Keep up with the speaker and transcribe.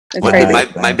It's What, crazy.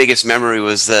 my biggest memory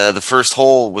was the first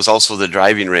hole was also the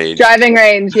driving range. Driving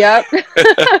range, yep.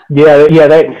 Yeah.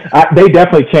 They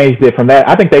definitely changed it from that.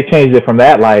 I think they changed it from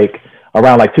that like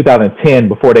around like 2010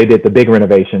 before they did the big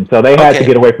renovation. So they had to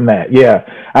get away from that. Yeah,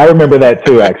 I remember that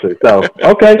too, actually. So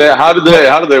okay. Yeah, how did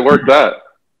they work that?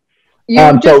 You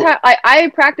just have.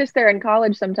 I practiced there in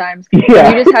college sometimes. Yeah.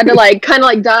 And you just had to like kind of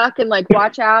like duck and like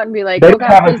watch out and be like, they oh God,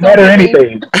 have a please net or don't hit me.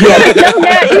 anything. Yeah, no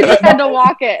net. You just had to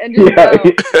walk it and just go.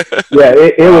 Yeah,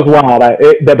 it was wild.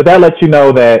 But that lets you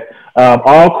know that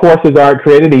all courses aren't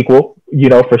created equal,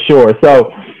 for sure.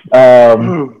 So,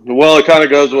 well, it kind of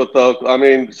goes with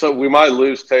so we might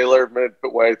lose Taylor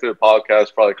midway through the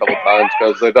podcast probably a couple times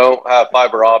because they don't have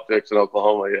fiber optics in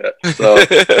Oklahoma yet. So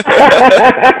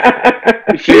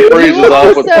she freezes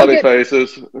up with funny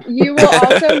faces. You will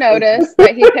also notice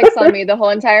that he picks on me the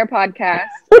whole entire podcast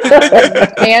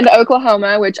and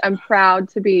Oklahoma, which I'm proud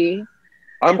to be.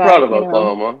 I'm proud of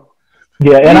Oklahoma.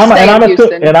 Yeah, and I'm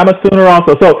a Sooner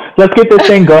also. So let's get this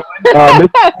thing going. This is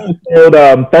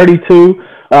episode 32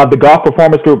 of the Golf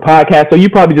Performance Group podcast. So you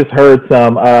probably just heard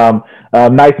some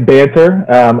nice banter.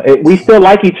 We still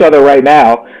like each other right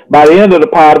now. By the end of the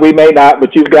pod, we may not,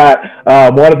 but you've got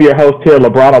one of your hosts here,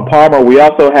 Lebronald Palmer. We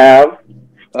also have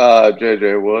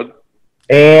JJ Wood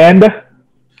and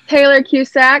Taylor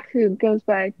Cusack, who goes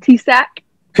by T-Sack.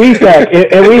 Cusack,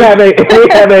 and we have a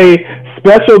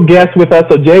special guest with us.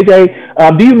 So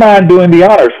JJ, do you mind doing the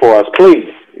honors for us, please?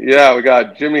 Yeah, we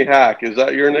got Jimmy Hack. Is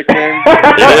that your nickname?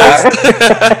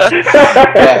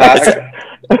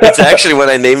 It's actually what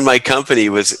I named my company.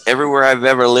 Was everywhere I've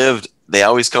ever lived, they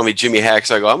always call me Jimmy Hack.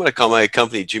 So I go, I'm going to call my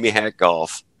company Jimmy Hack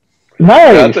Golf.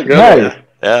 Nice. That's a good one.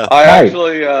 Yeah. I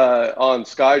actually, on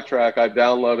SkyTrack, I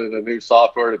downloaded a new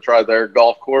software to try their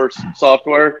golf course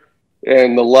software.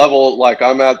 And the level, like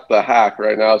I'm at the hack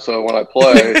right now. So when I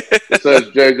play, it says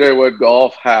JJ Wood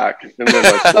Golf Hack. And then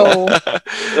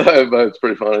but it's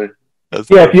pretty funny. If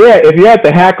you're at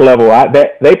the hack level,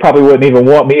 they probably wouldn't even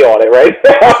want me on it, right?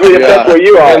 That's where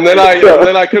you are. And then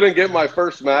I couldn't get my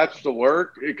first match to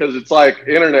work because it's like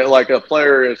internet, like a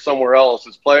player is somewhere else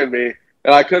is playing me,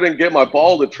 and I couldn't get my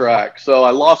ball to track, so I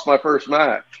lost my first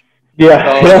match.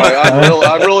 Yeah, so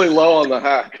I'm really low on the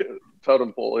hack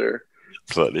totem pole here.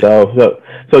 Funny.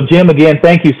 So Jim, again,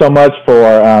 thank you so much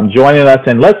for joining us,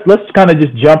 and let's kind of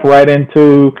just jump right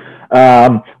into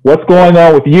what's going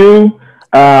on with you.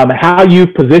 How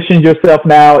you've positioned yourself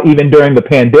now, even during the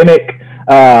pandemic.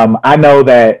 I know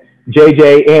that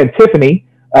JJ and Tiffany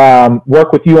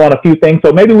work with you on a few things,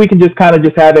 so maybe we can just kind of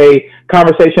just have a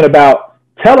conversation about,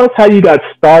 tell us how you got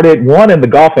started, one, in the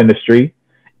golf industry,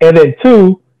 and then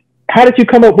two, how did you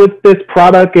come up with this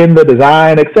product and the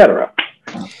design, etc.?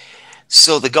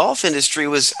 So the golf industry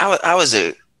was, I was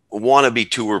a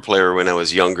wannabe tour player when I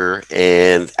was younger,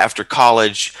 and after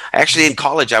college, actually in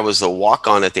college I was a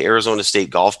walk-on at the Arizona State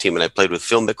golf team, and I played with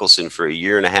Phil Mickelson for a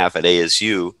year and a half at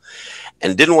ASU,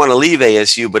 and didn't want to leave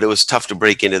ASU, but it was tough to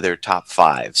break into their top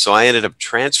 5. So I ended up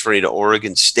transferring to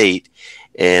Oregon State,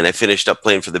 and I finished up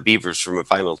playing for the Beavers for my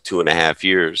final 2.5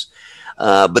 years.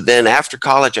 But then after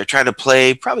college, I tried to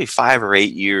play probably 5 or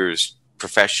 8 years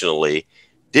professionally.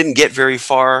 Didn't get very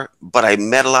far, but I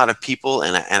met a lot of people,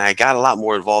 and I got a lot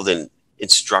more involved in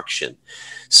instruction.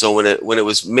 So when it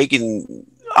was making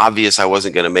obvious I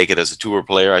wasn't going to make it as a tour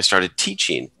player, I started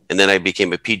teaching, and then I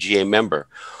became a PGA member.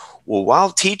 Well, while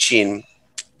teaching,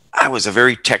 I was a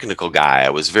very technical guy. I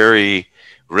was read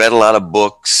a lot of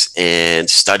books and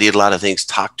studied a lot of things,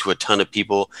 talked to a ton of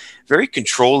people, very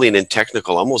controlling and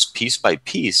technical, almost piece by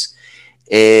piece.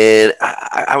 And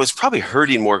I was probably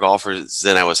hurting more golfers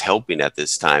than I was helping at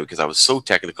this time because I was so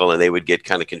technical, and they would get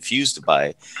kind of confused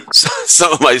by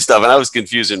some of my stuff. And I was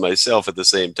confusing myself at the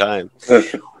same time.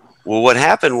 Well, what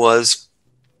happened was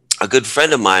a good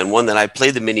friend of mine, one that I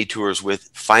played the mini tours with,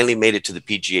 finally made it to the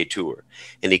PGA Tour.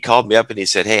 And he called me up and he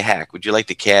said, "Hey, Hack, would you like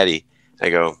to caddy?" I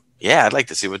go, "Yeah, I'd like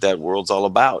to see what that world's all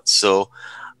about." So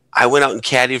I went out and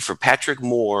caddied for Patrick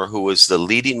Moore, who was the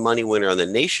leading money winner on the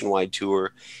Nationwide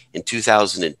Tour in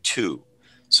 2002.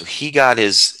 So he got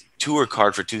his tour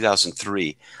card for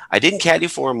 2003. I didn't caddy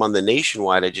for him on the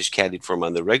Nationwide. I just caddied for him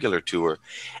on the regular tour.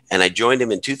 And I joined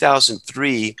him in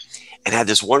 2003 and had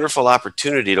this wonderful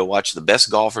opportunity to watch the best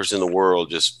golfers in the world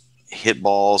just hit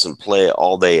balls and play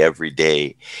all day, every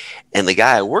day. And the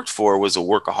guy I worked for was a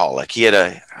workaholic. He had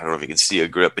I don't know if you can see a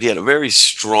grip, but he had a very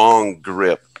strong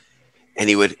grip. And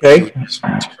he would turn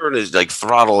his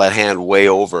throttle that hand way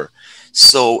over.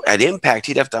 So at impact,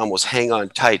 he'd have to almost hang on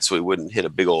tight so he wouldn't hit a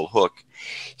big old hook.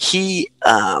 He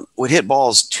would hit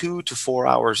balls 2 to 4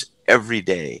 hours every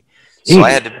day. So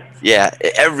I had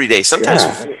to, every day.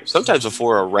 Sometimes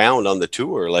before a round on the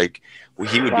tour, like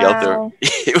he would be out there. Wow.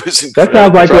 It was That incredible.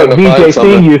 sounds like Trying what to find VJ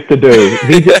something. Singh used to do.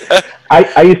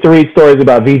 I used to read stories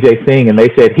about VJ Singh, and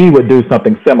they said he would do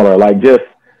something similar, like just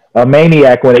a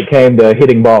maniac when it came to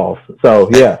hitting balls. So,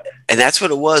 yeah. And that's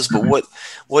what it was. But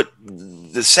what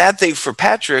the sad thing for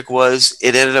Patrick was,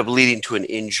 it ended up leading to an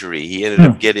injury. He ended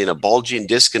up getting a bulging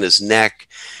disc in his neck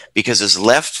because his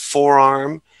left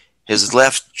forearm, his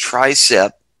left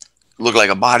tricep looked like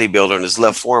a bodybuilder, and his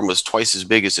left forearm was twice as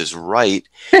big as his right.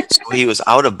 So he was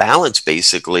out of balance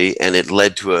basically, and it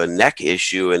led to a neck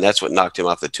issue, and that's what knocked him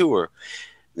off the tour.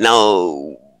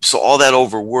 Now, so all that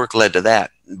overwork led to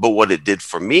that. But what it did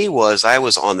for me was I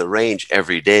was on the range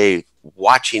every day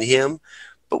watching him.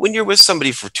 But when you're with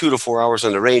somebody for 2 to 4 hours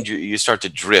on the range, you start to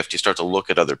drift. You start to look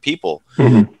at other people.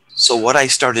 Mm-hmm. So what I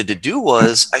started to do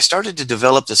was I started to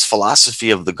develop this philosophy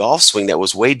of the golf swing that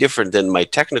was way different than my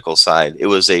technical side. It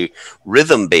was a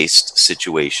rhythm-based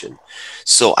situation.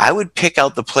 So I would pick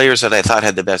out the players that I thought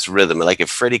had the best rhythm. Like if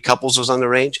Freddie Couples was on the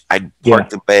range, I'd park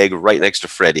the bag right next to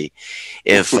Freddie.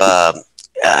 If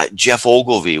Jeff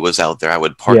Ogilvy was out there, I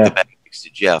would park the bag next to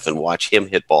Jeff and watch him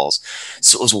hit balls.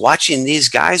 So it was watching these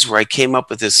guys where I came up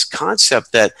with this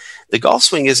concept that the golf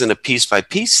swing isn't a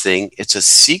piece-by-piece thing. It's a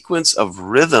sequence of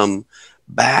rhythm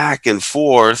back and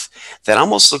forth that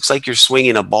almost looks like you're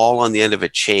swinging a ball on the end of a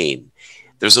chain.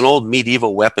 There's an old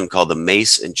medieval weapon called the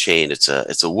mace and chain. It's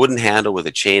a wooden handle with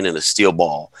a chain and a steel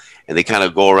ball, and they kind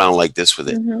of go around like this with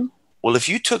it. Mm-hmm. Well, if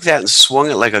you took that and swung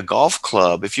it like a golf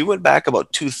club, if you went back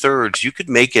about 2/3, you could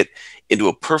make it into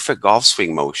a perfect golf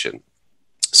swing motion.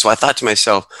 So I thought to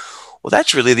myself, well,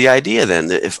 that's really the idea then.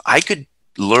 That if I could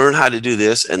learn how to do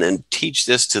this and then teach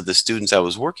this to the students I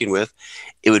was working with,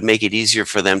 it would make it easier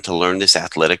for them to learn this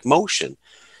athletic motion.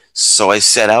 So I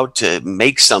set out to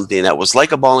make something that was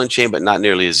like a ball and chain, but not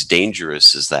nearly as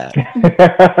dangerous as that.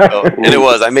 And it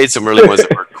was. I made some early ones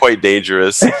that were quite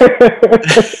dangerous. Yeah,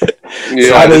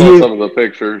 I saw some of the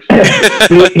pictures.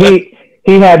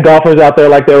 He had golfers out there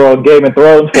like they were on Game of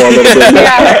Thrones for a little bit.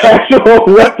 Actual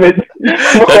weapons.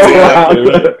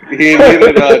 He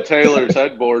needed Taylor's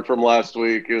headboard from last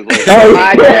week. He was like,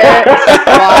 watch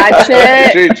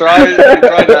it. She tried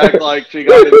to act like she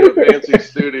got into a fancy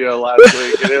studio last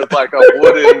week, and it was like a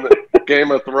wooden Game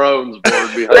of Thrones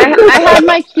board behind her. I had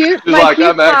my cute, She's my like, cute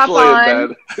I'm top actually on. in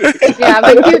bed. Yeah,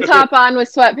 my cute top on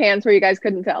with sweatpants where you guys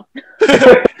couldn't tell.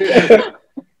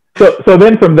 So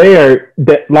then from there,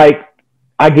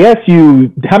 I guess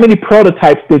how many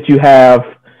prototypes did you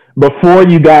have before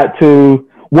you got to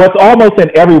what's almost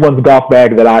in everyone's golf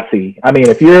bag that I see? I mean,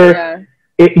 if you're,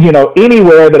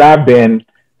 anywhere that I've been,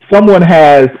 someone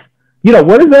has,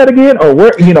 what is that again? Or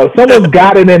where, someone's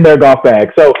got it in their golf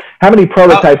bag. So how many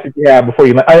prototypes did you have before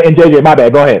you, and JJ, my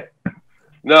bad, go ahead.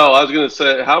 No, I was going to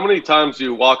say, how many times do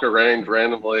you walk a range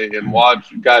randomly and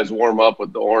watch guys warm up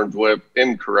with the orange whip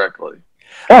incorrectly?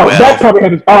 Oh, that probably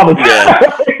happens all the time.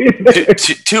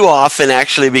 Too often,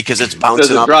 actually, because it's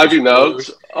bouncing off. Does it drive you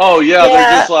nuts? Oh, yeah,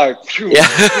 they're just like, phew,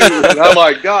 phew, and I'm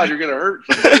like, God, you're going to hurt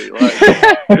somebody.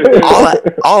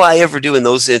 All I ever do in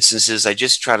those instances, I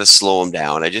just try to slow them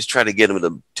down. I just try to get them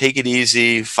to take it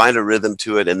easy, find a rhythm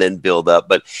to it, and then build up.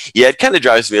 But, yeah, it kind of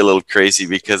drives me a little crazy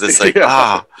because it's like,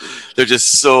 they're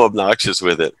just so obnoxious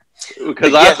with it.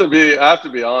 Because I have to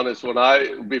be honest. When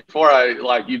I met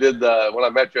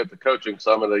you at the coaching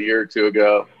summit a year or two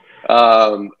ago,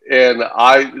 and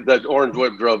that orange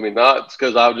whip drove me nuts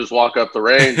because I would just walk up the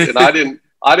range and I didn't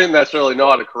necessarily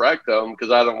know how to correct them because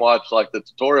I didn't watch like the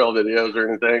tutorial videos or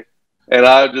anything. And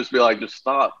I would just be like, just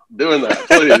stop doing that,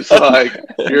 please. Like,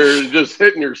 you're just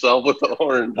hitting yourself with the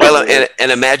orange. Well,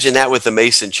 and imagine that with the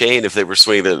mason chain if they were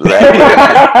swinging it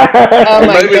that. Oh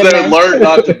my Maybe goodness. they would learn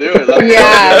not to do it.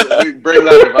 We bring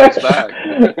that advice back.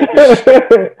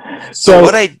 So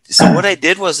what I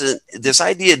did was this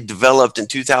idea developed in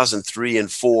 2003 and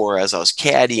 4 as I was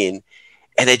caddying.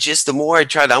 And the more I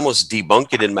tried to almost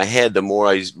debunk it in my head, the more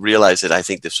I realized that I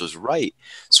think this was right.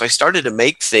 So I started to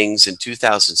make things in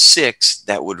 2006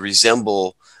 that would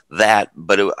resemble that,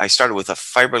 but I started with a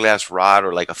fiberglass rod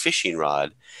or like a fishing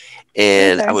rod.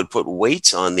 And I would put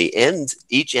weights on the end,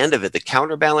 each end of it, the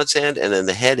counterbalance end and then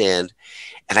the head end.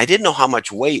 And I didn't know how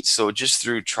much weight. So just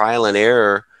through trial and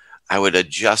error, I would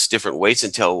adjust different weights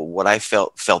until what I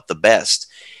felt the best.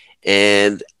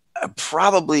 And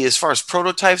probably as far as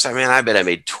prototypes, I bet I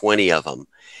made 20 of them.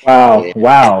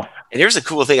 Wow. And here's the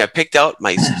cool thing. I picked out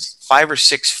my 5 or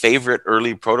 6 favorite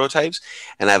early prototypes,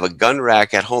 and I have a gun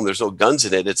rack at home. There's no guns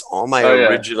in it. It's all my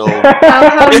original.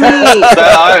 How neat.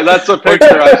 That's a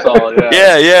picture I saw.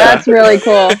 Yeah. Yeah. That's really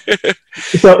cool.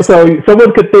 So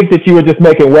someone could think that you were just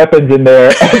making weapons in there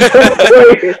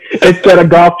instead of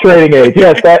golf training age.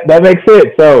 Yes, that makes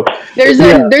sense. So there's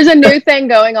a new thing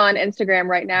going on Instagram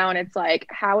right now, and it's like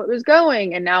how it was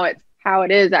going, and now it's how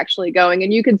it is actually going.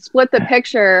 And you can split the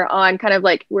picture on kind of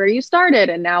like where you started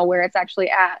and now where it's actually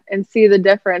at, and see the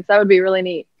difference. That would be really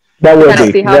neat. That would kind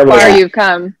of see how far you've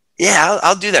come. Yeah,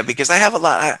 I'll do that because I have a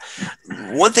lot.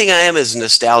 One thing I am is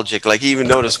nostalgic. Like, you even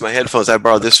notice my headphones. I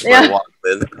borrowed this from my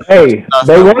Walkman. Hey,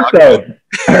 they work though.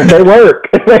 They work.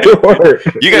 They work.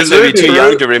 You guys may be too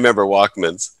young to remember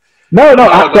Walkmans. No,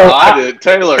 I did.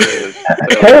 Taylor is.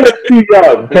 Taylor's too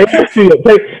young.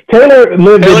 Taylor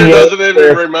lived Taylor in doesn't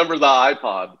even remember the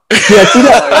iPod. Yeah, she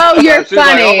does. Oh, you're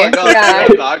funny. Like, oh my God, yeah.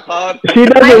 the iPod? She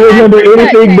doesn't remember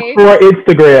anything before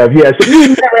Instagram. Yeah, you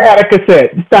never had a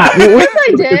cassette. Stop. Yes,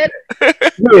 I did.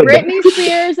 Britney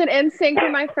Spears and NSYNC were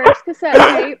my first cassette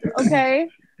tape. Okay.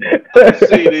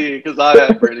 CD, because I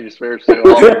had Britney Spears too.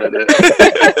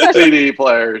 CD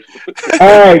players.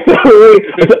 All right.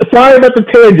 Sorry about the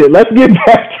tangent. Let's get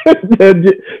back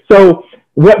to so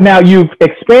what now you've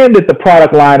expanded the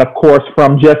product line, of course,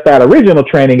 from just that original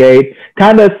training aid.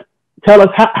 Kind of tell us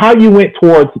how you went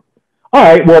towards, all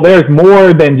right, well, there's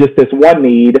more than just this one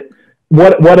need.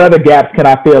 What other gaps can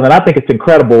I fill? And I think it's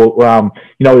incredible,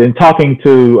 in talking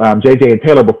to JJ and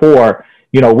Taylor before,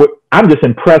 I'm just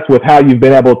impressed with how you've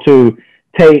been able to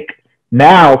take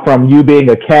now from you being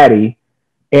a caddy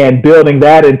and building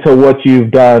that into what you've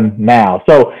done now.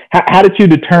 So how did you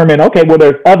determine, okay, well,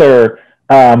 there's other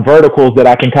verticals that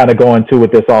I can kind of go into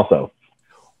with this also?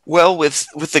 Well, with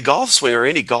the golf swing or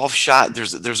any golf shot,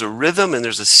 there's a rhythm and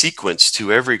there's a sequence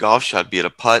to every golf shot, be it a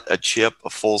putt, a chip, a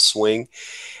full swing.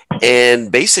 And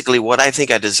basically what I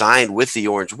think I designed with the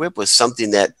Orange Whip was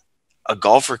something that a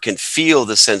golfer can feel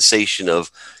the sensation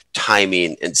of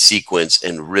timing and sequence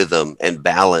and rhythm and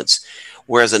balance.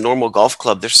 Whereas a normal golf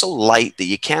club, they're so light that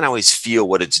you can't always feel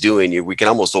what it's doing. We can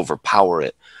almost overpower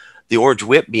it. The Orange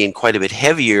Whip being quite a bit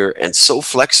heavier and so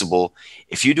flexible,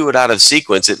 if you do it out of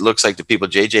sequence, it looks like the people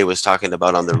JJ was talking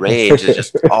about on the range. It's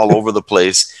just all over the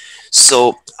place.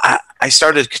 So I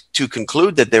started to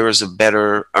conclude that there was a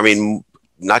better,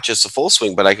 not just a full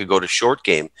swing, but I could go to short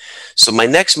game. So my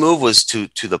next move was to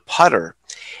the putter.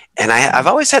 And I've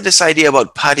always had this idea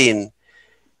about putting,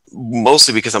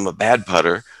 mostly because I'm a bad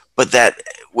putter, but that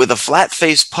with a flat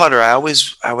face putter, I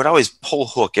would always pull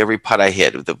hook every putt I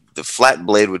hit. The flat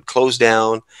blade would close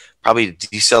down, probably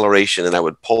deceleration, and I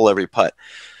would pull every putt.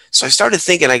 So I started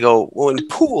thinking, I go, well, in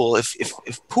pool,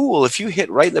 if you hit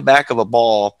right in the back of a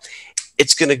ball,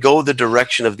 it's going to go the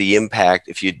direction of the impact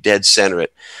if you dead center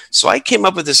it. So I came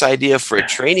up with this idea for a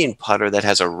training putter that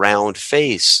has a round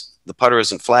face. The putter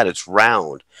isn't flat, it's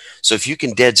round. So if you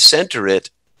can dead center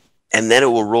it, and then it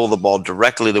will roll the ball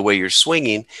directly the way you're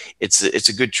swinging, it's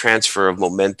a good transfer of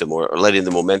momentum or letting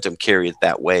the momentum carry it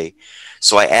that way.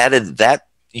 So I added that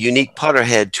unique putter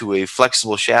head to a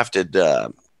flexible shafted,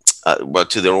 to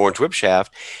the Orange Whip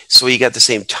shaft, so you got the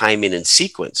same timing and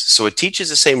sequence. So it teaches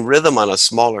the same rhythm on a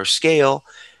smaller scale,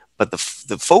 but the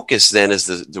focus then is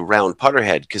the round putter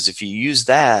head, because if you use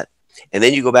that and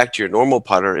then you go back to your normal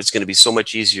putter, it's going to be so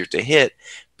much easier to hit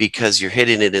because you're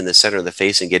hitting it in the center of the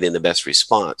face and getting the best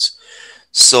response.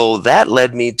 So that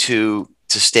led me to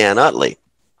Stan Utley.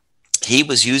 He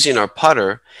was using our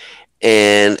putter,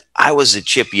 and I was a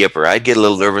chip yipper. I'd get a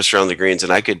little nervous around the greens,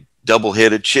 and I could double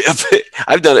hit a chip.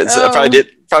 I've done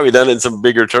it. Probably done it in some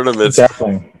bigger tournaments.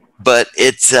 Definitely. But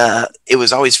it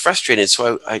was always frustrating.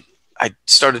 So I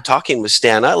started talking with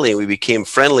Stan Utley, and we became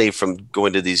friendly from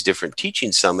going to these different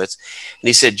teaching summits. And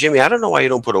he said, Jimmy, I don't know why you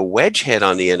don't put a wedge head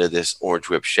on the end of this Orange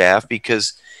Whip shaft,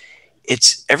 because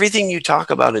it's everything you talk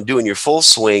about and do in your full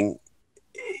swing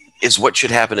is what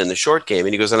should happen in the short game.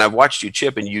 And he goes, and I've watched you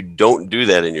chip, and you don't do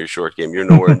that in your short game. You're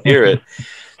nowhere near it.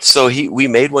 So we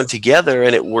made one together,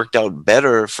 and it worked out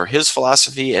better for his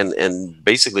philosophy and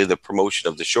basically the promotion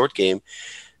of the short game.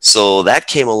 So that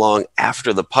came along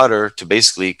after the putter to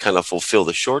basically kind of fulfill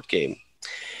the short game.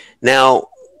 Now,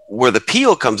 where the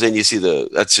peel comes in, you see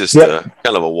that's just kind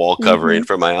of a wall covering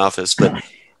for my office. But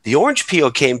the orange peel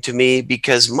came to me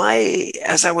because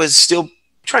as I was still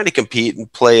trying to compete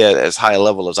and play at as high a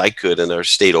level as I could in our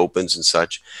state opens and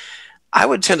such, I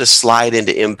would tend to slide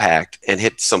into impact and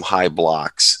hit some high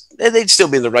blocks. And they'd still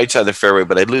be in the right side of the fairway,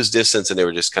 but I'd lose distance, and they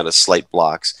were just kind of slight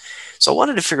blocks. So I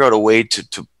wanted to figure out a way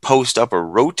to post up or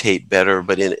rotate better,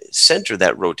 but center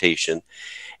that rotation.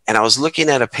 And I was looking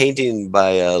at a painting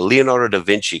by Leonardo da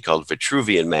Vinci called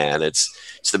Vitruvian Man. It's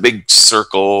the big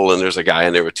circle, and there's a guy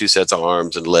in there with two sets of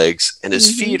arms and legs, and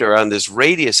his feet are on this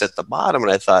radius at the bottom.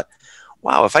 And I thought,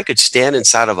 wow, if I could stand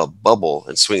inside of a bubble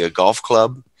and swing a golf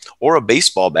club or a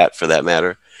baseball bat for that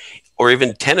matter, or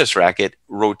even tennis racket,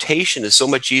 rotation is so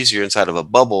much easier inside of a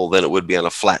bubble than it would be on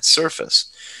a flat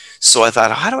surface. So I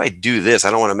thought, how do I do this?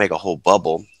 I don't want to make a whole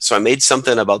bubble. So I made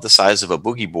something about the size of a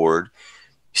boogie board.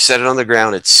 You set it on the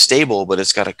ground, it's stable, but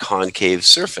it's got a concave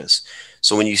surface.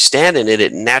 So when you stand in it,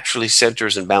 it naturally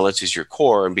centers and balances your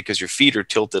core. And because your feet are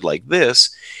tilted like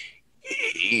this,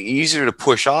 easier to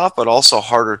push off, but also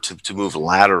harder to move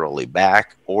laterally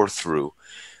back or through.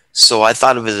 So I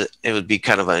thought it would be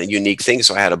kind of a unique thing.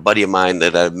 So I had a buddy of mine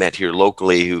that I met here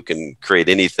locally who can create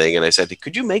anything. And I said,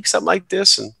 could you make something like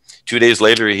this? And 2 days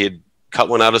later, he had cut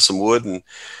one out of some wood and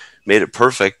made it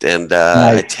perfect. And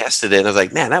nice. I tested it, and I was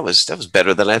like, man, that was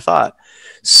better than I thought.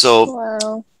 So,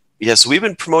 wow. Yes, we've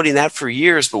been promoting that for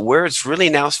years, but where it's really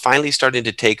now finally starting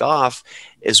to take off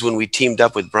is when we teamed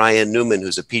up with Brian Newman,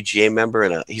 who's a PGA member,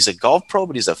 and he's a golf pro,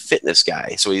 but he's a fitness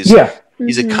guy. So he's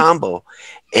a combo.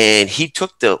 And he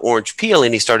took the orange peel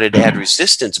and he started to add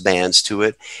resistance bands to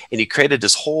it. And he created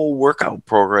this whole workout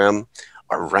program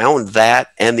around that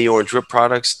and the Orange Whip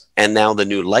products and now the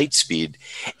new Light Speed.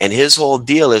 And his whole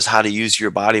deal is how to use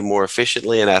your body more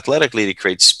efficiently and athletically to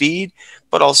create speed,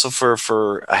 but also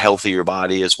for a healthier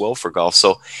body as well for golf.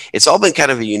 So it's all been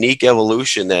kind of a unique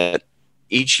evolution that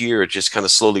each year it just kind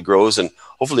of slowly grows and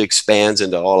hopefully expands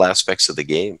into all aspects of the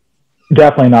game.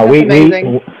 Definitely. No,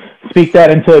 we speak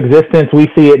that into existence. We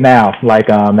see it now. Like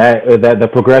that the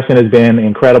progression has been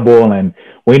incredible, and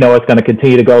we know it's going to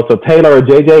continue to go. So Taylor or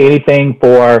JJ, anything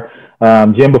for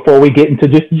Jim before we get into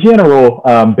just general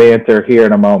banter here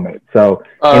in a moment? So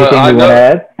anything you want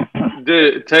to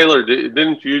add? Taylor,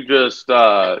 didn't you just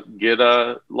get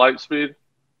a Light Speed?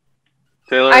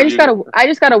 Taylor, I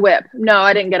just got a whip. No,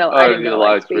 I didn't get a. I didn't get a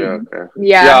Light Speed. Okay.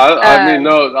 Yeah. Yeah. I mean,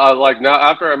 no. Like now,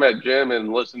 after I met Jim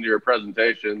and listened to your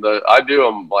presentation, I do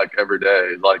them like every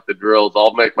day, like the drills.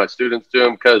 I'll make my students do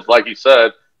them because, like you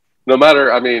said, no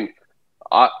matter. I mean,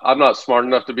 I'm not smart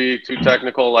enough to be too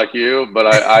technical like you, but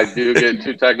I do get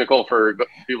too technical for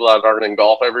people that aren't in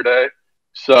golf every day.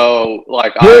 So,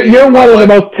 like, you're one of the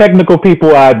most technical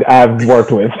people I've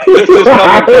worked with. This is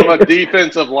coming from a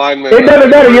defensive lineman. It doesn't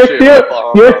matter.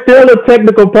 You're still a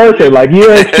technical person. Like you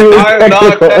are. I am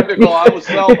not technical. I was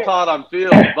self-taught on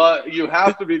field, but you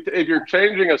have to be. If you're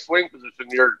changing a swing position,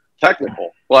 you're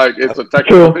technical. Like it's a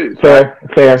technical piece. Fair.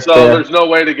 There's no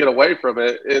way to get away from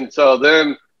it. And so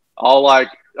then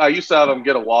I used to have them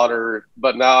get a water,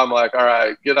 but now I'm like, all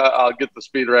right, I'll get the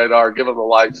speed radar, give them the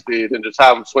Light Speed, and just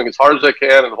have them swing as hard as they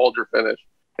can and hold your finish.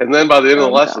 And then by the end of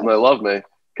the lesson, they love me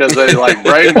because they like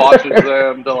brainwashes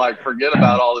them to like forget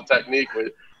about all the technique.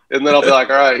 And then I'll be like,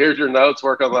 all right, here's your notes,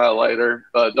 work on that later,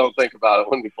 but don't think about it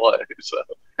when you play. So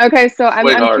okay, so I'm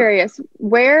curious,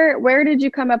 where did you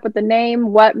come up with the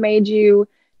name? What made you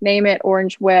name it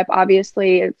Orange Whip?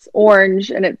 Obviously it's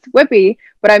orange and it's whippy,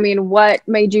 but I mean, what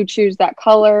made you choose that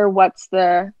color? What's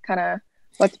behind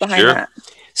that?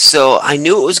 So I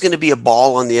knew it was going to be a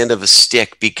ball on the end of a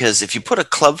stick, because if you put a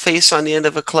club face on the end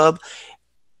of a club,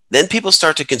 then people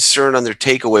start to concern on their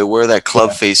takeaway where that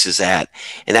club face is at.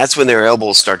 And that's when their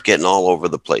elbows start getting all over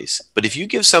the place. But if you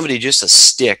give somebody just a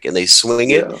stick and they swing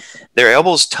it, their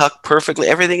elbows tuck perfectly.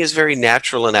 Everything is very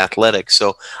natural and athletic.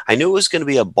 So I knew it was going to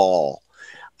be a ball.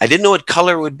 I didn't know what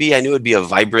color it would be. I knew it would be a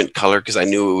vibrant color because I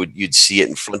knew you'd see it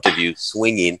in front of you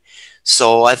swinging.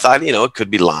 So I thought, it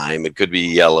could be lime, it could be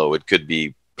yellow, it could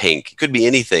be pink, it could be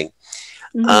anything.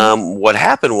 Mm-hmm. What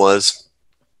happened was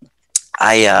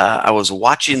I was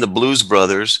watching the Blues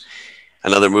Brothers,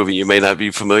 another movie you may not be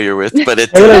familiar with, but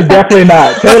Taylor definitely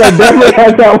not. Taylor definitely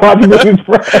has not watched Blues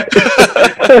Brothers.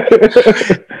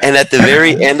 And at the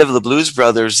very end of the Blues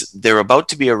Brothers, they're about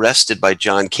to be arrested by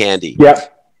John Candy.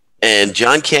 Yep. And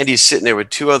John Candy's sitting there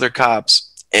with two other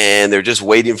cops, and they're just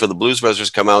waiting for the Blues Brothers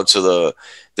to come out. So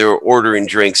they're ordering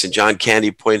drinks, and John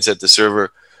Candy points at the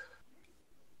server.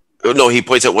 No, he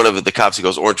points at one of the cops. He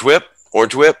goes, Orange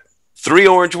Whip, 3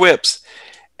 orange whips.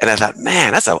 And I thought,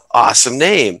 man, that's an awesome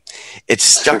name. It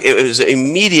stuck. It was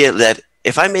immediate that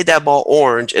if I made that ball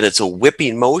orange and it's a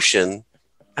whipping motion,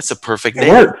 that's a perfect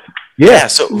name. Works. Yeah.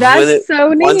 So that's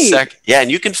so neat. 1 sec. Yeah, and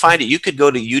you can find it. You could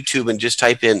go to YouTube and just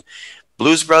type in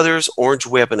Blues Brothers, Orange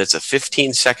Whip, and it's a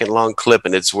 15-second long clip,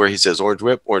 and it's where he says, Orange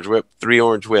Whip, 3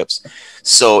 orange whips.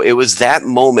 So it was that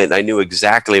moment I knew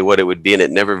exactly what it would be, and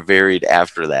it never varied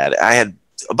after that. I had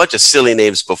a bunch of silly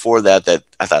names before that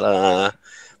I thought,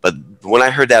 but when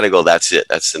I heard that, I go, that's it.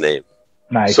 That's the name.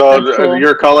 Nice. So Cool.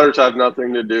 your colors have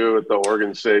nothing to do with the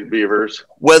Oregon State Beavers.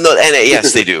 Well, no, and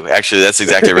yes, they do. Actually, that's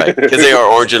exactly right, because they are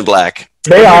orange and black.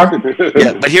 They are.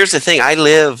 Yeah, but here's the thing: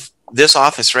 this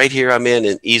office right here I'm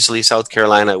in Easley, South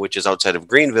Carolina, which is outside of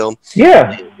Greenville.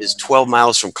 Yeah. Is 12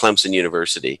 miles from Clemson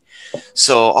University.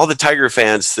 So all the Tiger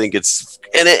fans think it's,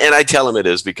 and I tell them it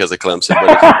is because of Clemson,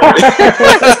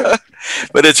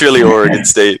 but it's really Oregon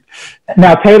State.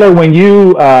 Now, Taylor, when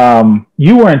you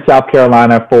were in South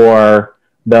Carolina for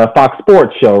the Fox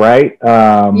Sports show, right?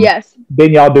 Yes.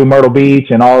 Didn't y'all do Myrtle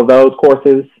Beach and all of those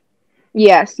courses?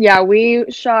 Yes. Yeah. We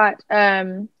shot,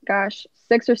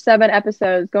 6 or 7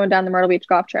 episodes going down the Myrtle Beach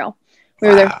Golf Trail. We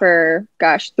were there for,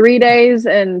 3 days.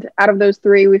 And out of those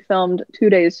 3, we filmed 2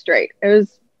 days straight. It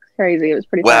was crazy. It was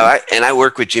pretty fun. I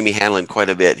work with Jimmy Hanlon quite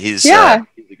a bit. He's a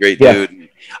great dude.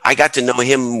 I got to know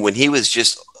him when he was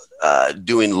just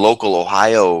doing local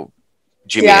Ohio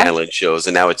Jimmy Hanlon shows,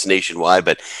 and now it's nationwide.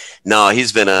 But no,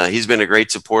 he's been a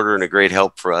great supporter and a great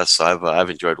help for us. So I've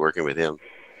enjoyed working with him.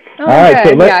 Oh, all right,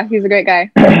 good. So he's a great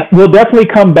guy. We'll definitely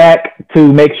come back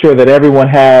to make sure that everyone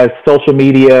has social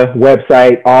media,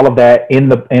 website, all of that in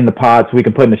the pod, so we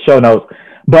can put in the show notes.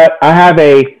 But I have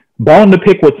a bone to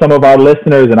pick with some of our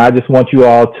listeners, and I just want you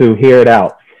all to hear it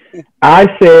out. I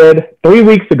said 3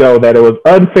 weeks ago that it was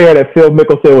unfair that Phil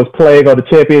Mickelson was playing on the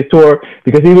Champions Tour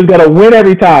because he was going to win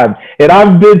every time. And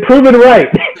I've been proven right.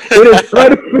 It is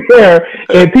unfair.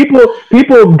 And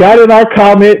people got in our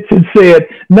comments and said,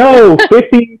 no,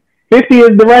 50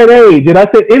 is the right age. And I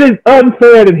said, it is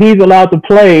unfair that he's allowed to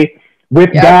play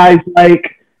with guys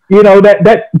like,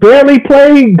 that barely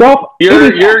play golf. You're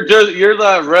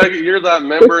that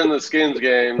member in the Skins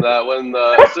game that when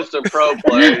the assistant pro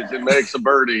plays and makes a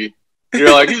birdie,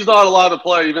 you're like, he's not allowed to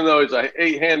play even though he's a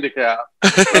 8 handicap.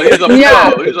 So he's a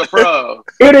pro. He's a pro.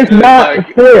 It is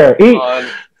not fair.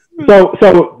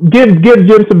 So give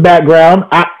Jim some background.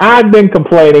 I've been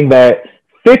complaining that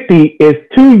 50 is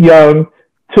too young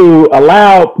to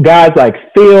allow guys like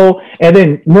Phil, and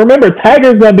then remember,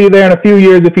 Tiger's going to be there in a few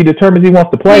years if he determines he wants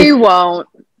to play. He won't.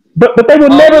 But they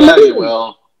would never leave. He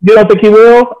will. You don't think he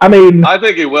will? I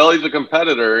think he will. He's a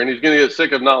competitor, and he's going to get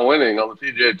sick of not winning on the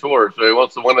PGA Tour, so he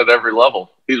wants to win at every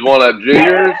level. He's won at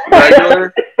juniors,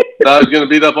 regular. Now he's going to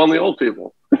beat up on the old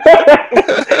people.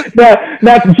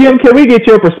 now, Jim, can we get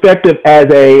your perspective as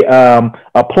a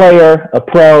player, a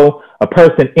pro, a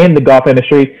person in the golf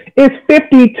industry? Is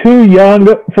 50 too young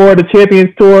for the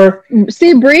Champions Tour?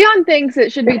 See, Breon thinks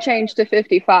it should be changed to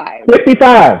 55.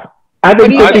 55. I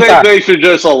think they should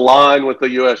just align with the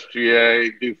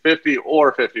USGA, do 50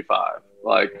 or 55.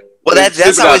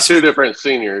 That's always 2 different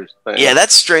seniors things. Yeah,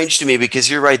 that's strange to me because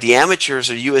you're right. The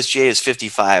amateurs or USGA is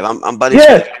 55. I'm buddies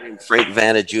with Frank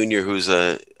Vanna Jr., who's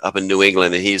up in New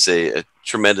England, and he's a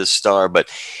tremendous star. But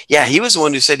yeah, he was the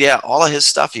one who said, all of his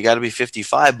stuff you got to be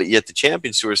 55, but yet the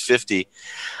Champions Tour is 50.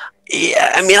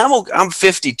 Yeah, I mean, I'm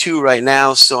 52 right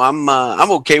now, so I'm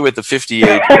okay with the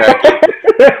 58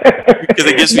 because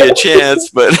it gives me a chance.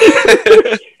 But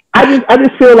I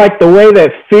just feel like the way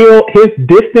that Phil, his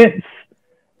distance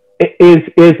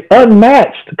is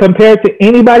unmatched compared to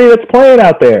anybody that's playing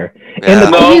out there. Yeah.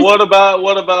 What about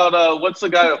what's the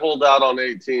guy that holed out on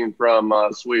 18 from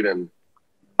Sweden?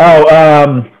 Hold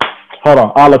on,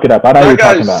 I'll look it up. I know that you're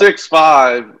talking about. Guy's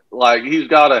 6'5", he's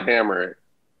got to hammer it.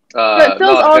 But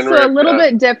Phil's also a little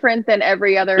bit different than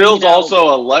every other. Phil's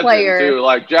also a legend player. Too.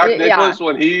 Like Jack Nicklaus,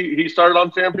 when he started on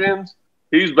Champions,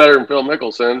 he's better than Phil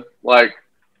Mickelson.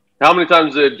 How many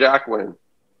times did Jack win?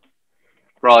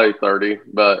 Probably 30,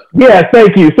 but yeah,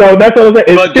 thank you. So that's what I was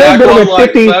saying. But Jack won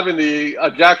 70.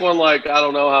 Jack won I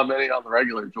don't know how many on the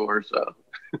regular tour. So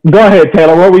go ahead,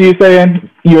 Taylor. What were you saying?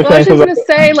 I was just gonna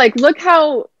say, look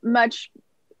how much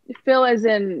Phil is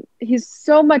in. He's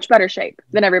so much better shape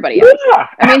than everybody else. Yeah.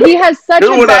 I mean, he has such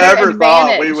Who a would better I ever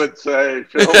advantage. thought we would say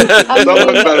Phil was in so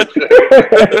much better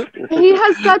shape? He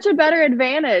has such a better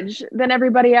advantage than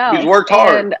everybody else. He's worked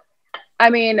hard. And I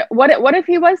mean, what if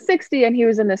he was 60 and he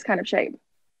was in this kind of shape?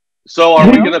 So are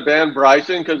we going to ban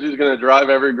Bryson because he's going to drive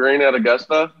every green at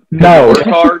Augusta? No. Work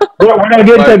hard? We're going to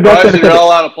get to Augusta. Bryson, you're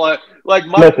all out of play.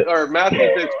 Matthew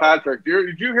Fitzpatrick,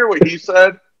 did you hear what he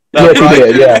said? Yes, he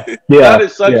did. Yeah. That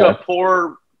is such a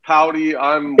poor, pouty,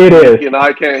 I'm weak and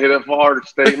I can't hit it far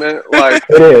statement.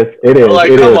 It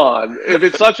is. Come on. If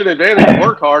it's such an advantage,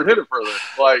 work hard, hit it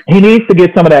further. He needs to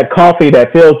get some of that coffee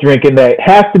that Phil's drinking that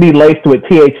has to be laced with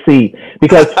THC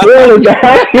because Phil is the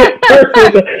happiest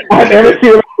person I've ever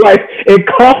seen in my life, and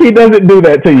coffee doesn't do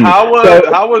that to you.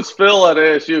 How was Phil at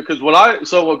ASU? Because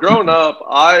growing up,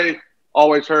 I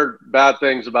always heard bad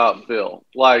things about Phil.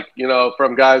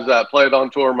 From guys that played on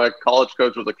tour. My college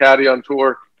coach was a caddy on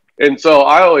tour. And so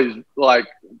I always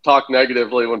talk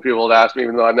negatively when people would ask me,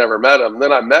 even though I never met him. And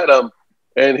then I met him,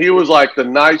 and he was like the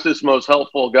nicest, most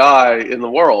helpful guy in the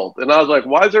world. And I was like,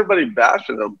 why is everybody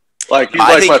bashing him? Like,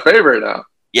 he's my favorite now.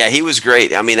 Yeah, he was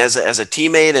great. I mean, as a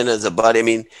teammate and as a buddy, I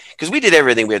mean, because we did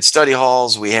everything. We had study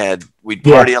halls. We'd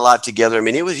party a lot together. I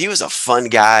mean, he was a fun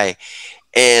guy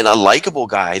and a likable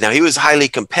guy. Now, he was highly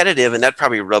competitive, and that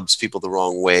probably rubs people the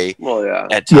wrong way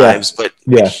at times, but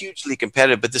hugely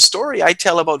competitive. But the story I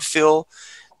tell about Phil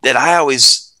that I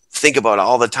always think about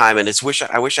all the time, and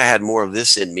I wish I had more of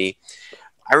this in me.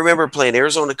 I remember playing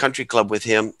Arizona Country Club with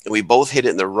him, and we both hit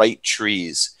it in the right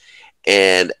trees.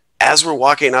 And as we're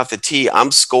walking off the tee,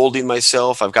 I'm scolding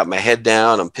myself. I've got my head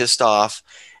down. I'm pissed off.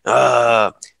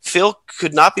 Phil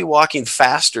could not be walking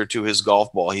faster to his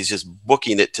golf ball. He's just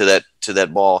booking it to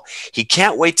that ball. He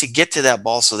can't wait to get to that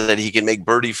ball so that he can make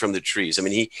birdie from the trees. I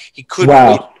mean, he couldn't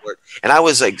wait for it. And I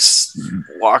was like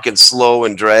walking slow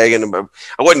and dragging.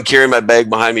 I wasn't carrying my bag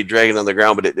behind me, dragging on the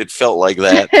ground, but it felt like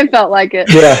that. It felt like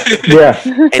it. Yeah.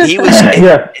 And he was.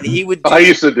 And he would. I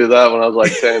used to do that when I was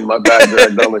like 10. My bag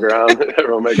dragged on the ground.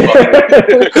 Everyone make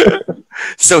fun.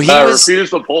 So I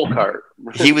refused the pull cart.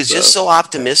 He was just so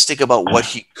optimistic about what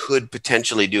he could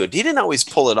potentially do. He didn't always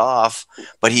pull it off,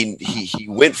 but he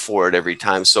went for it every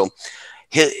time. So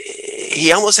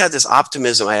he almost had this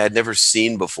optimism I had never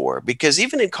seen before, because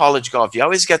even in college golf, you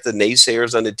always got the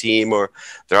naysayers on the team, or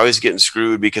they're always getting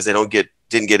screwed because they didn't get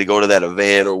to go to that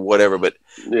event or whatever. But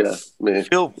yeah, man.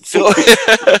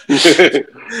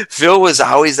 Phil was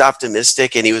always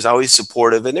optimistic, and he was always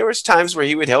supportive. And there was times where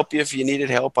he would help you if you needed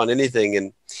help on anything.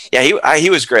 And yeah, he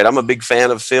was great. I'm a big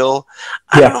fan of Phil.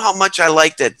 I don't know how much I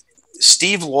like that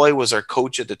Steve Loy was our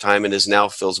coach at the time and is now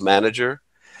Phil's manager.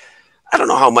 I don't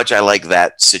know how much I like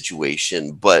that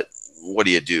situation, but what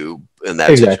do you do in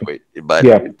that situation? But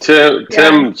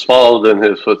Tim followed in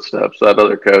his footsteps, that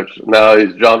other coach. Now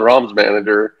he's John Rahm's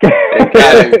manager and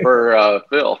caddying for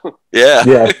Phil.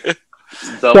 Yeah.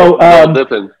 double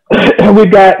dipping.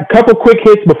 We've got a couple quick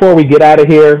hits before we get out of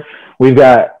here. We've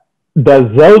got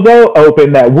the Zozo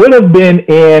Open that would have been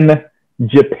in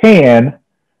Japan,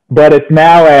 but it's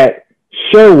now at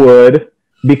Sherwood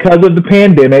because of the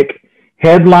pandemic,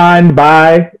 headlined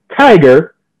by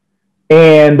Tiger.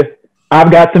 And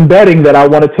I've got some betting that I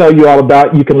want to tell you all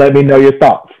about. You can let me know your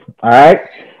thoughts. All right?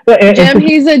 Jim,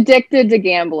 he's addicted to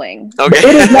gambling. Okay.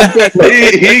 It is not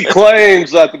he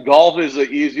claims that the golf is the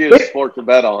easiest sport to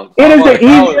bet on. It is the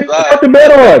easiest sport to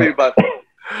bet on.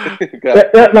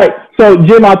 So,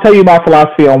 Jim, I'll tell you my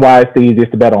philosophy on why it's the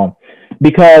easiest to bet on.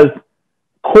 Because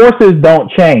courses don't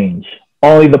change,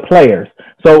 only the players.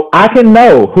 So I can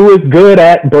know who is good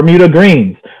at Bermuda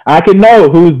greens. I can know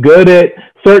who's good at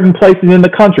certain places in the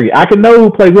country. I can know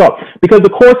who plays well because the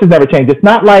courses never change. It's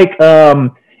not like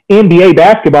NBA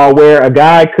basketball where a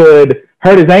guy could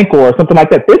hurt his ankle or something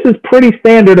like that. This is pretty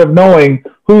standard of knowing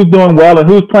who's doing well and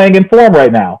who's playing in form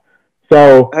right now.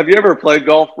 So, have you ever played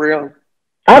golf, Breon?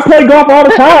 I play golf all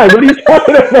the time. What are you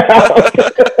talking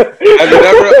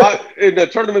about? In the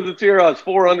tournament this year, I was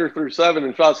 4 under through 7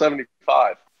 and shot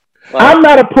 75. I'm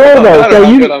not a pro though, so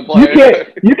you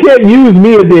can't use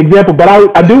me as the example.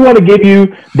 But I do want to give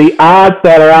you the odds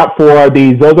that are out for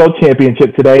the Zozo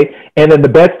Championship today, and then the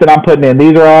bets that I'm putting in.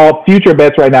 These are all future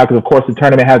bets right now because, of course, the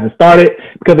tournament hasn't started.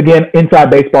 Because again, inside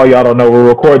baseball, y'all don't know we're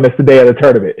recording this the day of the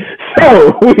tournament.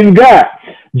 So we've got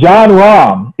John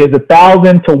Rahm is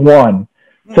 1,000 to 1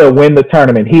 to win the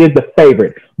tournament. He is the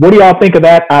favorite. What do y'all think of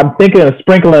that? I'm thinking of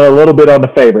sprinkling a little bit on the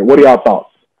favorite. What are y'all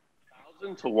thoughts?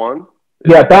 1,000 to 1.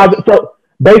 Yeah, 1,000. So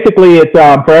basically, it's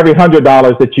for every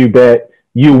 $100 that you bet,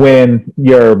 you win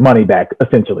your money back.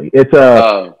 Essentially, it's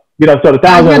so the 1,000.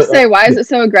 I was going to say, why is it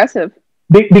so aggressive?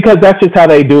 Because that's just how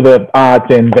they do the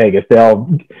odds in Vegas.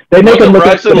 They make them look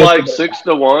like 6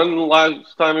 to 1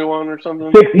 last time he won or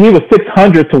something. He was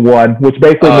 600 to 1, which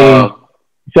basically means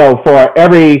so for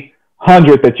every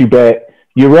 100 that you bet,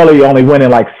 you're really only winning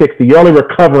like 60. You're only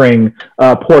recovering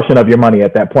a portion of your money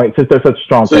at that point since they're such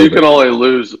strong. So favorite. You can only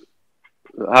lose.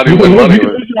 How do you win money? You can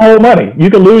lose your whole money. You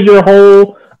can lose your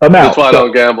whole amount. That's why I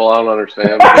don't gamble. I don't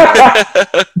understand.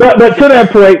 but to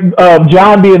that point,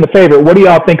 John being the favorite, what do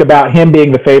y'all think about him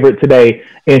being the favorite today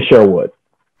in Sherwood?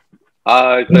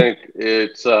 I think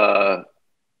it's a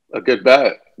good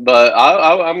bet, but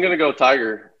I'm going to go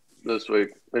Tiger this week.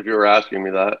 If you were asking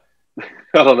me that,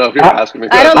 I don't know if you're asking me.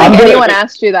 I don't think anyone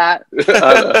asked you that.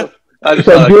 I just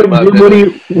so, what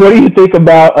do you think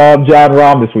about John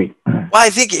Rahm this week? Well,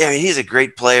 I mean, he's a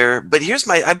great player, but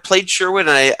I played Sherwood,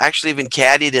 and I actually even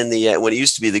caddied in the when it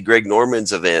used to be the Greg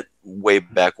Norman's event way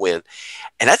back when,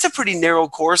 and that's a pretty narrow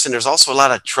course, and there's also a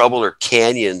lot of trouble or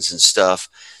canyons and stuff.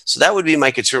 So that would be my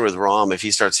concern with Rahm if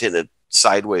he starts hitting it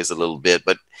sideways a little bit,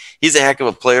 but he's a heck of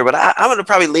a player. But I'm going to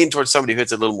probably lean towards somebody who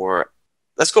hits a little more.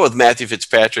 Let's go with Matthew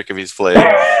Fitzpatrick if he's playing.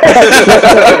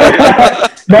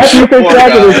 Matthew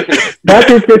Fitzpatrick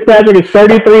is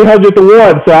 3,300 to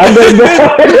 1, so I'm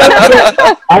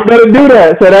gonna do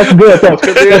that. So that's good. So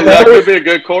that could be a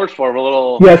good course for him. A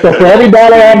little. Yeah. So for every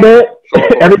dollar I bet,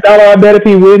 if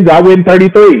he wins, I win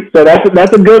 33. So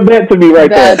that's a good bet to me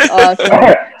that's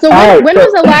awesome. So when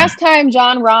was the last time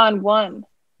John Rahm won?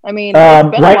 I mean, it's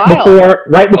been a while.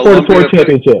 Right before the Tour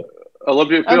Championship.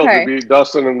 Olympia Field to beat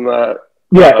Dustin in the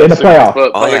in the playoff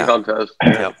contest.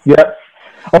 Yep.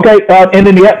 Okay, and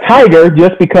then Tiger,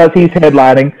 just because he's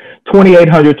headlining,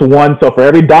 2,800 to 1. So for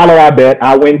every dollar I bet,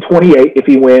 I win 28 if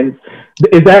he wins.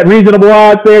 Is that reasonable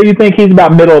odds there? You think he's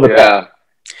about middle of the pack?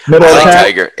 Middle of the pack?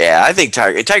 Tiger. Yeah, I think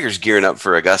Tiger's gearing up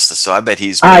for Augusta, so I bet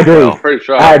he's. I agree. Well. Pretty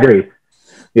sure. I agree.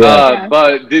 Yeah.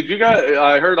 But did you guys?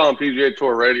 I heard on PGA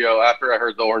Tour Radio after I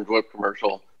heard the Orange Whip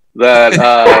commercial that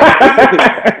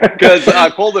because I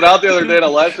pulled it out the other day at a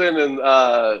lesson, and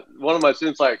one of my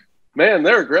students like, man,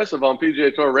 they're aggressive on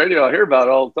PGA Tour Radio. I hear about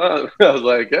it all the time. I was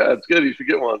like, yeah, it's good. You should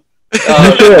get one. You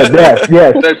should, yes.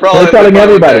 They're telling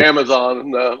everybody. Amazon.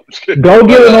 No, go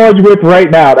get an Orange Whip right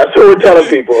now. That's what we're telling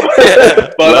people.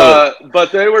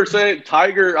 But they were saying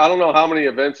Tiger, I don't know how many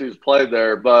events he's played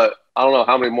there, but I don't know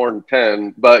how many more than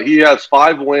 10. But he has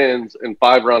 5 wins and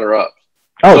 5 runner-ups.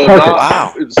 Oh, so perfect.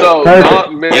 Wow. So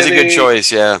not many. He's a good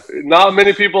choice, yeah. Not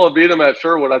many people have beat him at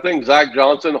Sherwood. I think Zach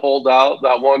Johnson holed out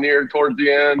that 1 year towards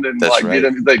the end and That's right.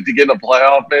 to get in a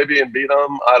playoff maybe and beat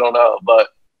him. I don't know, but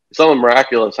something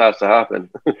miraculous has to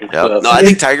happen. So. No, I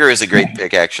think Tiger is a great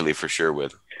pick actually for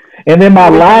Sherwood. And then my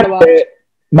last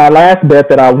bet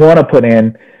that I want to put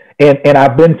in, and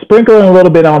I've been sprinkling a little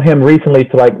bit on him recently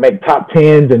to like make top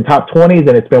 10s and top 20s,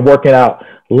 and it's been working out.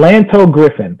 Lanto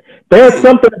Griffin. There's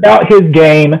something about his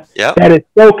game that is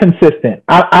so consistent.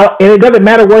 And it doesn't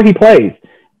matter where he plays.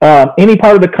 Any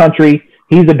part of the country,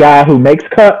 he's a guy who makes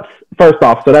cuts, first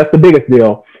off. So that's the biggest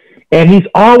deal. And he's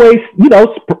always,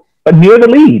 near the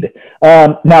lead.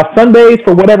 Now, Sundays,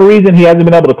 for whatever reason, he hasn't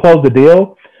been able to close the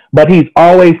deal, but he's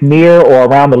always near or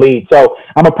around the lead. So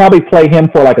I'm going to probably play him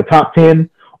for like a top 10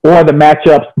 or the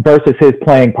matchups versus his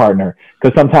playing partner.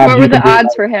 Because sometimes what were the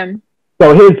odds for him?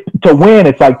 So to win,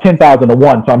 it's like 10,000 to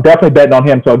 1. So I'm definitely betting on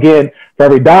him. So again, for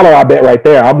every dollar I bet right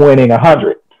there, I'm winning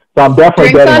 100. So I'm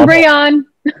definitely betting on Breon.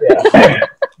 Yeah.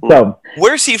 So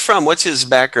where's he from? What's his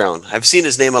background? I've seen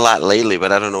his name a lot lately,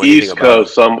 but I don't know anything East about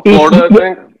Coast, Florida, I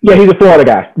think. Yeah, he's a Florida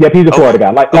guy. Yep, he's a Florida guy.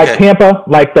 Like Tampa,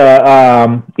 like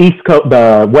the East Coast,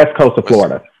 the West Coast of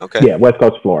Florida. Okay. Yeah, West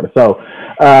Coast of Florida. So,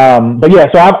 but yeah,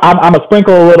 so I'm a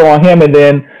sprinkle a little on him, and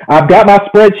then I've got my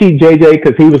spreadsheet, JJ,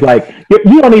 because he was like,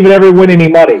 "You don't even ever win any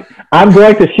money." I'm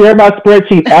going to share my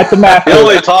spreadsheet at the Masters. He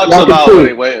only talks about when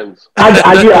he wins. I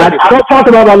don't talk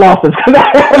about my losses because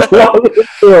I have losses.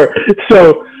 Sure.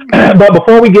 So, but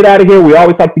before we get out of here, we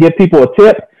always like to give people a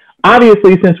tip.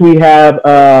 Obviously, since we have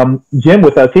Jim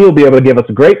with us, he'll be able to give us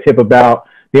a great tip about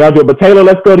the Andre. But Taylor,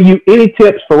 let's go to you. Any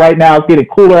tips for right now? It's getting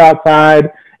cooler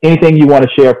outside. Anything you want to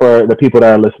share for the people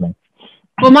that are listening?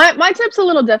 Well, my tip's a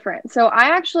little different. So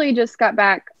I actually just got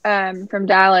back from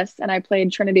Dallas, and I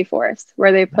played Trinity Forest,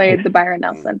 where they played the Byron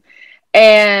Nelson.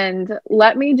 And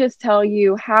let me just tell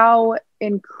you how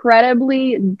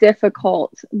incredibly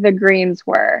difficult the greens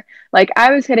were. Like,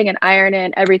 I was hitting an iron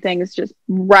in, everything is just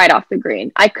right off the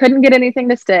green. I couldn't get anything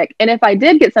to stick. And if I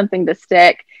did get something to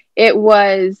stick, it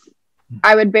was,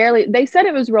 they said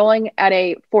it was rolling at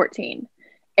a 14.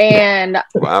 And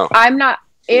wow.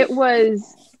 It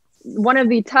was one of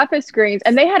the toughest greens.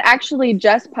 And they had actually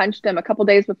just punched him a couple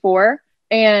days before,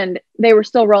 and they were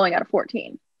still rolling at a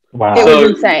 14. Wow. It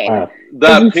was insane.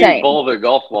 That pink Volvic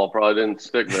golf ball probably didn't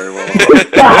stick very well. Do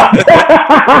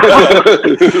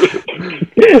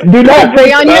not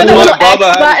take on the little X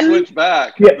button. Switch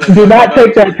back. Yeah, do not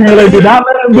take that, Taylor. Do not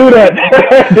let him do that.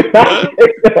 Do not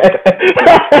take that.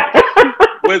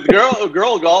 With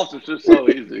girl golf, it's just so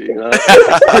easy.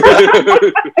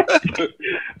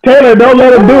 Taylor, don't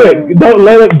let him do it. Don't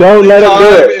let him do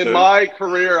it. In my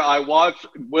career, I watched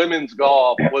women's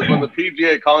golf was when the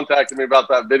PGA contacted me about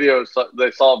that video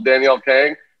they saw of Danielle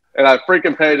Kang, and I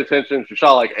freaking paid attention. She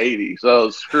shot like 80, so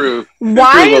screw.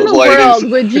 Why in the world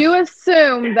would you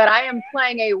assume that I am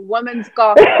playing a women's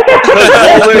golf?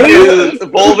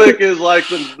 Volvic is like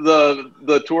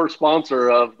the tour sponsor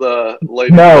of the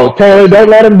ladies. No, Taylor, don't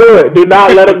let him do it. Do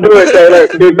not let him do it, Taylor.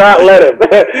 Do not let him.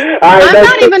 I'm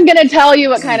not even going to tell you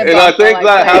what kind of. And I think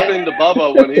that happened to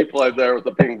Bubba when he played there with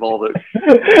the pink Volvic.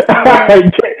 All right,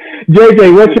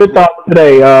 JJ, what's your thoughts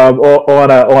today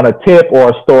on a tip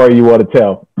or a story you want to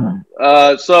tell?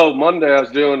 So Monday I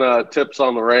was doing tips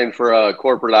on the range for a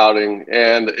corporate outing,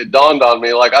 and it dawned on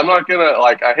me, like, I'm not gonna,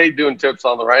 like, I hate doing tips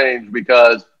on the range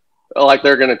because like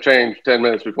they're gonna change 10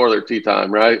 minutes before their tee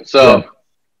time, right?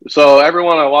 So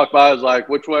everyone I walk by is like,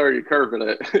 which way are you curving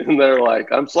it? And they're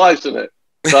like, I'm slicing it.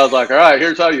 So I was like, all right,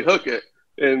 here's how you hook it,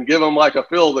 and give them like a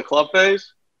feel of the club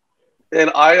face. And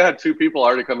I had 2 people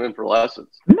already come in for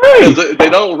lessons. Nice. Because they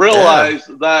don't realize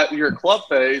that your club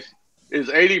face is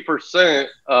 80%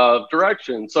 of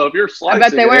direction. So if you're slicing I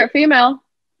bet they weren't female.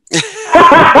 they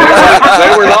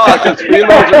were not, because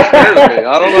females are scared of me.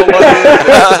 I don't know what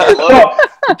it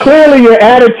is. Clearly, your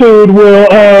attitude will.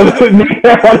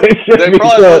 They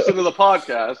probably listen to the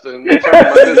podcast and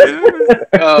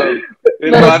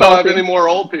I don't have any more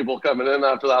old people coming in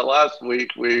after that last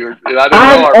week. I didn't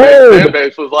know our fan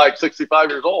base was like 65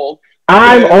 years old.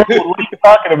 I'm old. What are you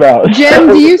talking about? Jim,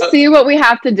 do you see what we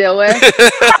have to deal with?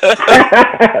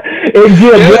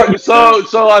 Jim, so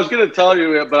I was going to tell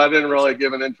you it, but I didn't really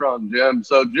give an intro on Jim.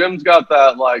 So Jim's got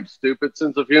that like stupid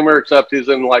sense of humor, except he's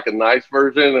in like a nice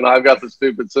version, and I've got the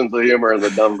stupid sense of humor in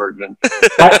the dumb version.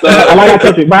 Like I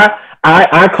told you,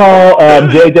 I call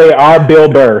JJ our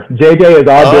Bill Burr. JJ is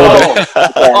our Bill Burr.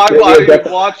 I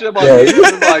watch him on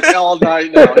YouTube like all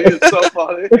night now. He is so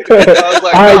funny. I was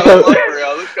like, I love him.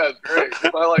 This guy's great.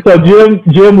 So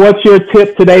Jim, what's your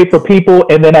tip today for people?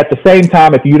 And then at the same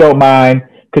time, if you don't mind,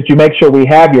 could you make sure we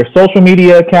have your social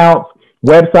media accounts,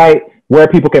 website, where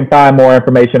people can find more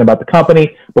information about the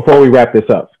company before we wrap this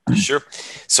up? Sure.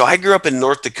 So I grew up in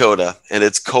North Dakota, and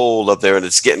it's cold up there, and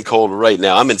it's getting cold right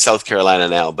now. I'm in South Carolina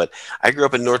now, but I grew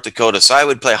up in North Dakota, so I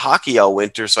would play hockey all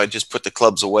winter, so I just put the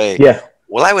clubs away. Yeah.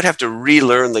 Well, I would have to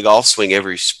relearn the golf swing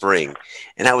every spring,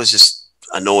 and that was just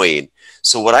annoying.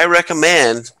 So what I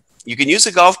recommend, you can use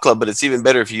a golf club, but it's even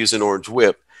better if you use an orange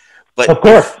whip. But of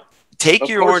course, take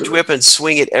your orange whip and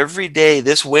swing it every day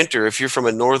this winter if you're from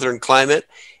a northern climate,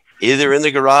 either in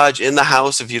the garage, in the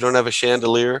house if you don't have a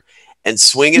chandelier, and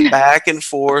swing it back and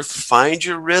forth. Find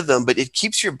your rhythm, but it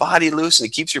keeps your body loose and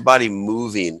it keeps your body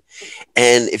moving.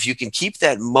 And if you can keep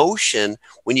that motion,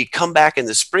 when you come back in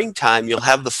the springtime, you'll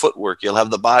have the footwork, you'll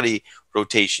have the body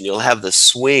rotation, you'll have the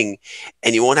swing,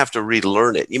 and you won't have to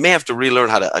relearn it. You may have to relearn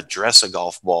how to address a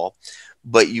golf ball,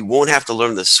 but you won't have to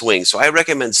learn the swing. So I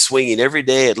recommend swinging every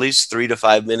day, at least 3 to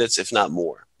 5 minutes, if not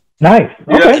more. Nice.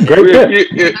 Okay, yeah, great.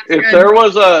 If there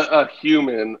was a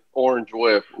human orange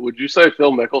whip, would you say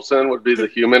Phil Mickelson would be the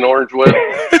human orange whip?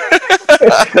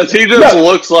 Because he just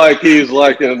looks like he's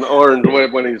like an orange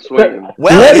whip when he's swinging.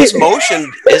 Well, his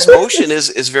motion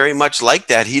is very much like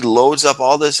that. He loads up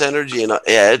all this energy and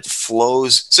it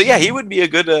flows. So yeah, he would be a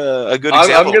good example.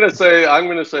 I'm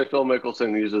gonna say Phil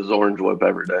Mickelson uses orange whip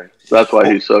every day. That's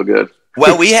why he's so good.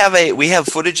 Well, we have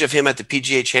footage of him at the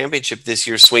PGA Championship this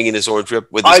year swinging his orange whip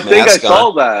with his mask on. I think I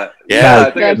saw that. Yeah,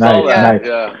 I think I saw that. Nice.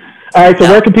 Yeah. All right, so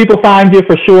where can people find you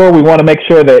for sure? We want to make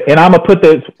sure that, and I'm going to put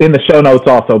this in the show notes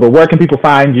also, but where can people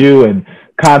find you and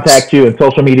contact you and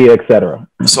social media, et cetera?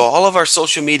 So all of our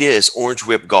social media is Orange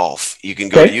Whip Golf. You can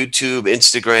go to YouTube,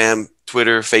 Instagram,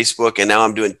 Twitter, Facebook, and now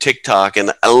I'm doing TikTok.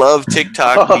 And I love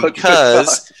TikTok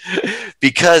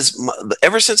because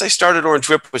ever since I started Orange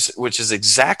Whip, which is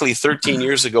exactly 13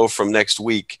 years ago from next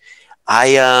week,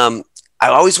 I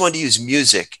always wanted to use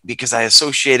music because I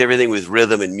associate everything with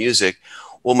rhythm and music.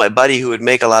 Well, my buddy who would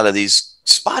make a lot of these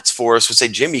spots for us would say,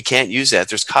 Jim, you can't use that.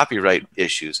 There's copyright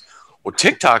issues. Well,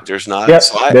 TikTok, there's not. Yep,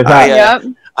 so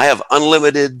I have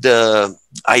unlimited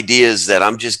ideas that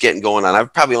I'm just getting going on.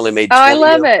 I've probably only made 20 I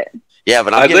love it. Yeah,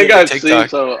 but I think I've seen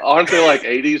some. Aren't they like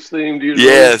 80s themed usually?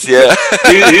 Yes, yeah.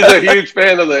 He's a huge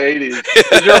fan of the 80s.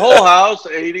 Is your whole house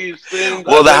 80s themed?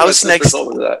 Well, the house next,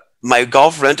 my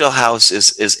golf rental house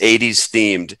is 80s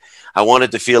themed. I want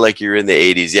it to feel like you're in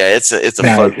the 80s. Yeah, it's a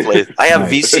fun place. I have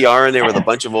VCR in there with a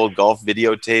bunch of old golf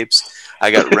videotapes.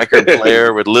 I got record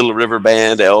player with Little River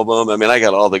Band album. I mean, I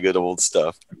got all the good old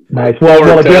stuff. Nice.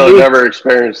 Well, Taylor never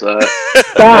experienced that.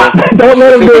 Stop. Don't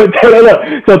let him do it,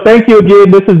 Taylor. So thank you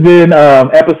again. This has been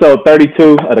episode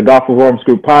 32 of the Golf Performance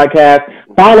Group podcast.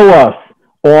 Follow us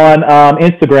on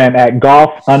Instagram at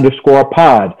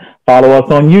golf_pod. Follow us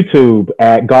on YouTube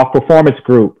at Golf Performance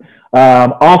Group.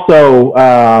 Also,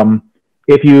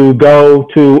 if you go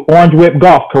to Orange Whip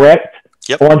Golf, correct?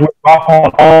 Yep. Orange Whip Golf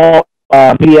on all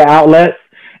media outlets.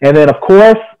 And then, of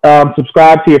course,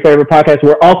 subscribe to your favorite podcast.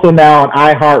 We're also now on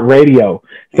iHeartRadio.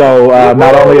 So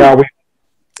not only are we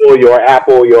your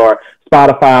Apple, your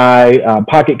Spotify,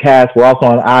 Pocket Cast, we're also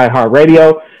on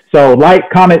iHeartRadio. So like,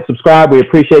 comment, subscribe. We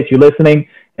appreciate you listening.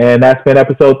 And that's been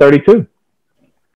episode 32.